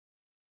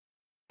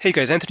Hey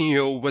guys, Anthony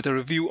here with a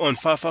review on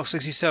Firefox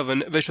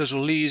 67, which was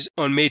released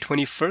on May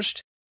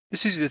 21st.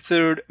 This is the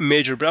third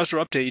major browser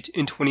update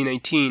in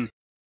 2019.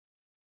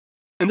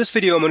 In this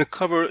video, I'm going to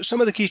cover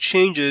some of the key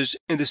changes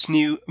in this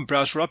new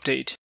browser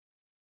update.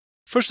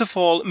 First of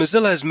all,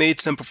 Mozilla has made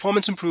some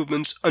performance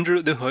improvements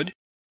under the hood.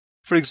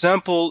 For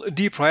example,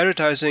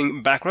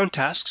 deprioritizing background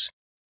tasks,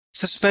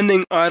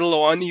 suspending idle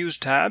or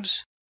unused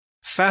tabs,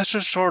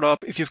 faster startup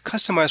if you've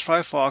customized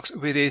Firefox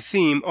with a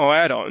theme or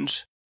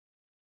add-ons.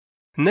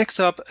 Next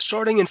up,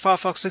 starting in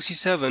Firefox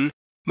 67,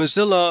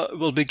 Mozilla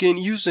will begin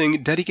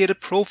using dedicated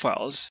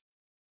profiles.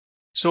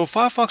 So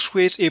Firefox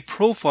creates a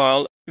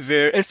profile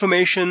where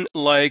information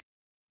like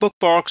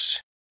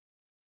bookmarks,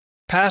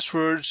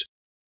 passwords,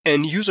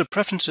 and user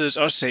preferences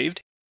are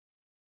saved.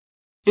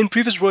 In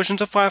previous versions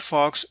of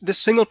Firefox, this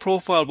single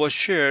profile was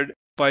shared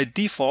by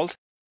default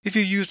if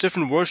you use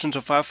different versions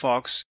of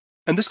Firefox,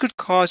 and this could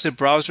cause the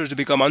browser to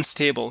become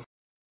unstable.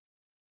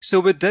 So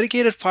with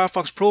dedicated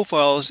Firefox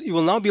profiles, you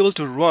will now be able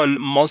to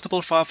run multiple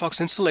Firefox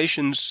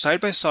installations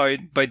side by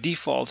side by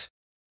default.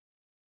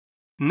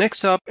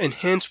 Next up,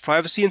 enhance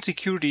privacy and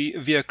security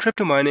via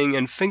cryptomining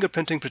and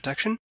fingerprinting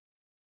protection.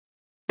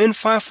 In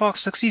Firefox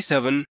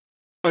 67,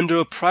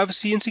 under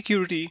privacy and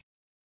security,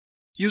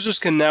 users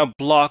can now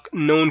block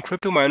known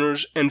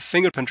cryptominers and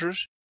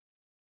fingerprinters.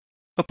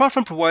 Apart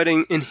from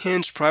providing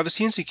enhanced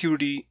privacy and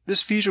security,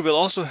 this feature will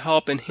also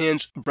help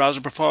enhance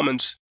browser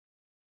performance.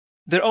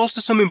 There are also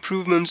some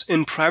improvements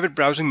in private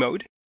browsing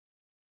mode.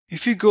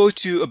 If you go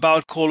to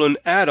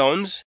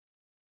About:/Add-ons,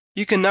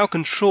 you can now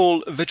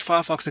control which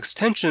Firefox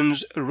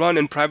extensions run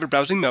in private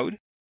browsing mode.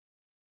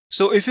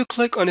 So if you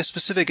click on a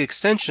specific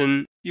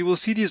extension, you will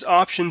see these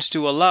options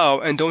to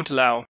allow and don't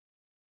allow.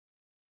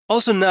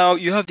 Also now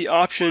you have the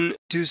option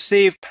to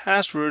save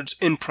passwords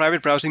in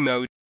private browsing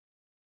mode.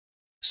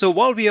 So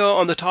while we are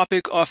on the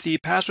topic of the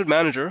password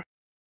manager,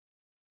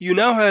 you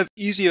now have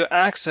easier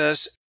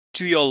access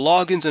to your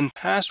logins and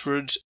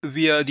passwords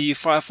via the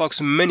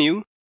Firefox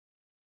menu.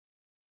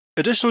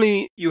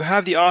 Additionally, you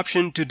have the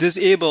option to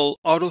disable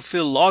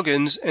autofill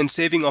logins and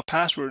saving of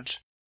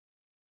passwords.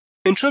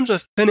 In terms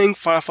of pinning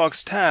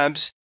Firefox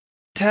tabs,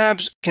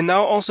 tabs can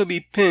now also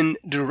be pinned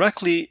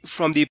directly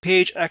from the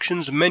Page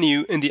Actions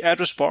menu in the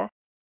address bar.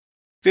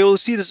 We will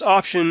see this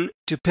option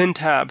to pin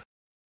tab.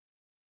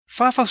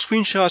 Firefox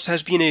screenshots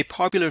has been a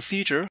popular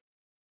feature.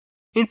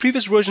 In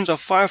previous versions of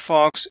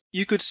Firefox,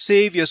 you could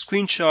save your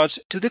screenshots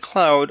to the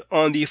cloud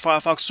on the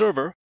Firefox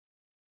server.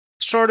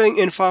 Starting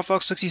in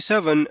Firefox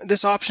 67,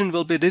 this option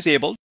will be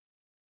disabled,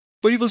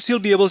 but you will still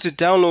be able to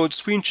download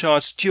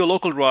screenshots to your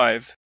local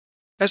drive,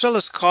 as well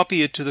as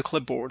copy it to the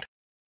clipboard.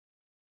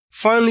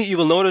 Finally, you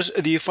will notice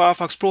the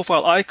Firefox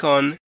profile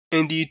icon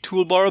in the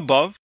toolbar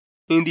above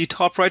in the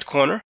top right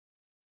corner.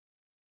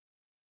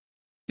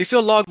 If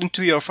you're logged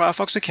into your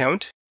Firefox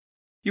account,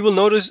 you will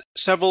notice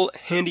several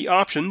handy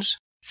options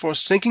for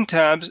syncing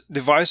tabs,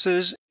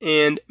 devices,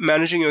 and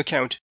managing your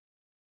account.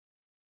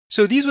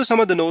 So these were some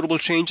of the notable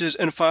changes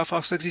in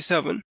Firefox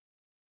 67.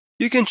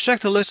 You can check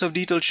the list of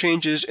detailed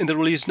changes in the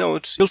release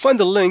notes. You'll find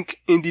the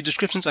link in the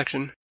description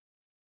section.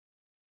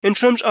 In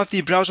terms of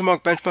the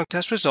BrowserMark benchmark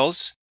test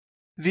results,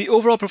 the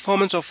overall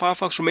performance of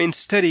Firefox remains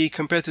steady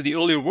compared to the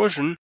earlier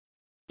version.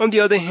 On the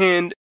other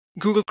hand,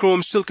 Google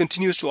Chrome still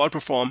continues to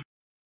outperform.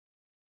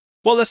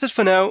 Well, that's it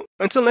for now.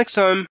 Until next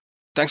time,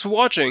 thanks for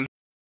watching.